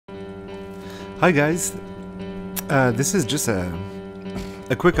Hi guys, this is just a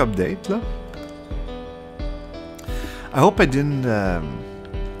quick update. I hope I didn't. I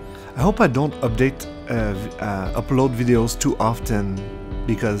hope I don't update, upload videos too often,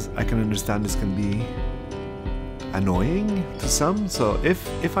 because I can understand this can be annoying to some. So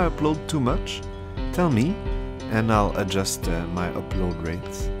if I upload too much, tell me, and I'll adjust my upload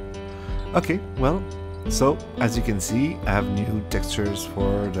rates. Okay, well. So, as you can see, I have new textures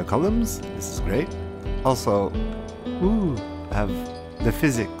for the columns. This is great. Also, I have the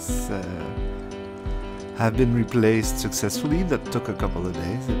physics have been replaced successfully. That took a couple of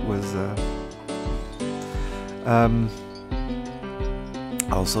days. It was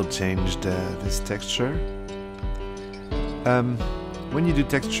also changed this texture. When you do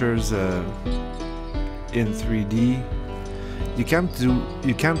textures in 3D, you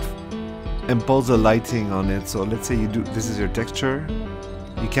can't impose a lighting on it. So let's say this is your texture.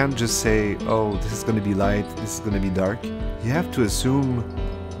 You can't just say, oh, this is going to be light, this is going to be dark. You have to assume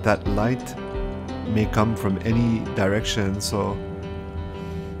that light may come from any direction. So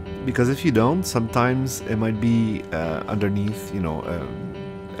because if you don't, sometimes it might be underneath,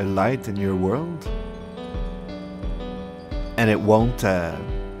 a light in your world, and it won't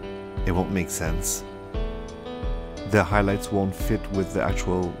make sense. The highlights won't fit with the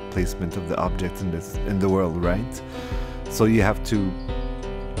actual placement of the object in the world, right? So you have to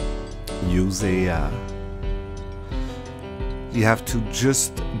use you have to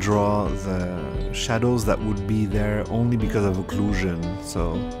just draw the shadows that would be there only because of occlusion.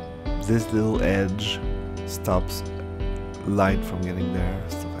 So this little edge stops light from getting there,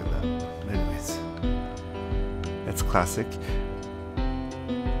 stuff like that. Anyways, that's classic.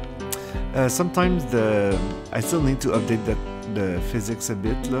 Sometimes I still need to update the physics a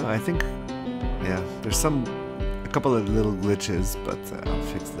bit. I think, yeah, there's a couple of little glitches, but I'll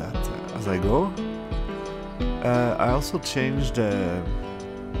fix that as I go. I also changed the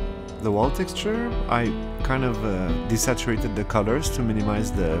wall texture. I kind of desaturated the colors to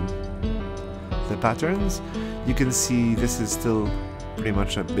minimize the patterns. You can see this is still pretty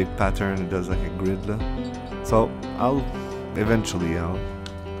much a big pattern. It does like a grid. So eventually I'll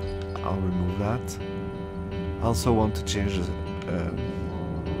remove that. I also want to change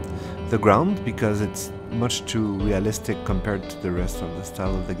the ground because it's much too realistic compared to the rest of the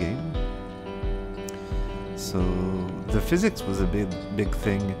style of the game. So the physics was a big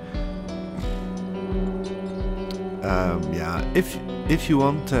thing. Yeah, if you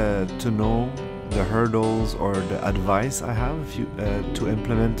want to know the hurdles or the advice I have to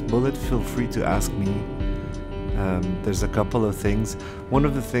implement Bullet, feel free to ask me. There's a couple of things. One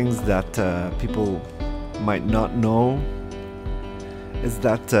of the things that people might not know is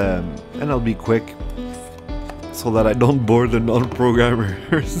that, and I'll be quick so that I don't bore the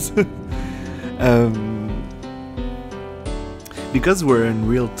non-programmers. Because we're in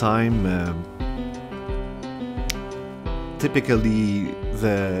real time, typically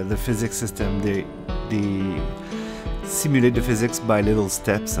the physics system, they simulate the physics by little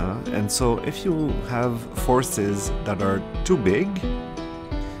steps, and so if you have forces that are too big,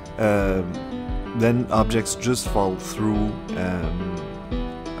 then objects just fall through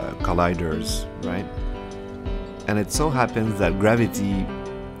colliders, right? And it so happens that gravity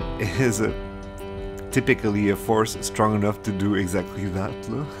is typically a force strong enough to do exactly that.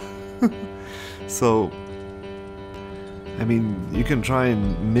 So, I mean, you can try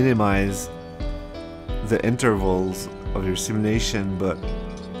and minimize the intervals of your simulation, but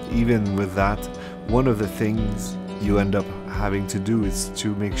even with that, one of the things you end up having to do is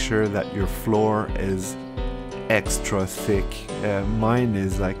to make sure that your floor is extra thick. Mine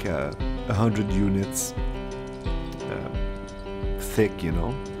is like 100 units thick,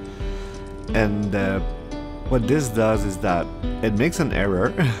 and what this does is that it makes an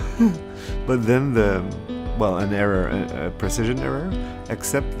error, but then an error, a precision error,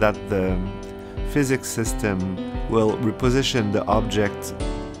 except that the physics system will reposition the object.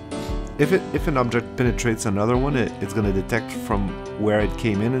 If an object penetrates another one, it's going to detect from where it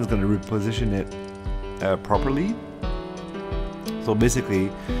came in and it's going to reposition it properly. So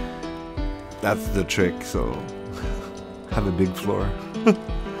basically, that's the trick. So have a big floor.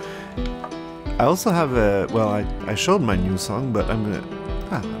 I also have I showed my new song, but I'm gonna,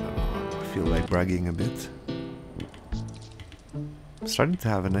 I don't know, I feel like bragging a bit. I'm starting to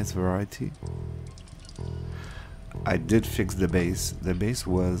have a nice variety. I did fix the bass. The bass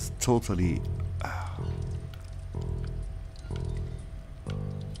was totally...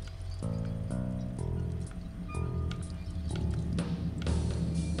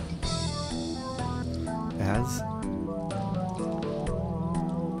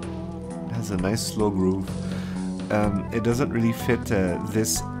 It has a nice slow groove. It doesn't really fit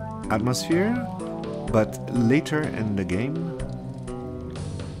this atmosphere, but later in the game,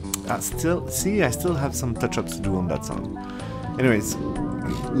 I still have some touch-ups to do on that song. Anyways,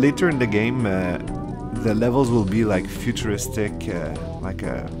 later in the game, the levels will be like futuristic, like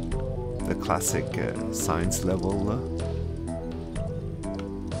the classic science level,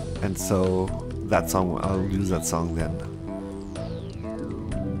 and so that song, I'll use that song then.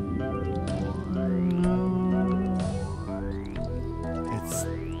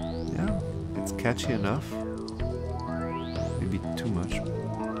 It's catchy enough. Maybe too much.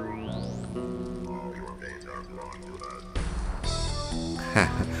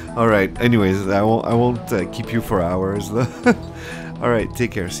 Alright, anyways, I won't keep you for hours. Alright,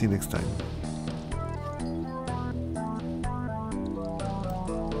 take care, see you next time.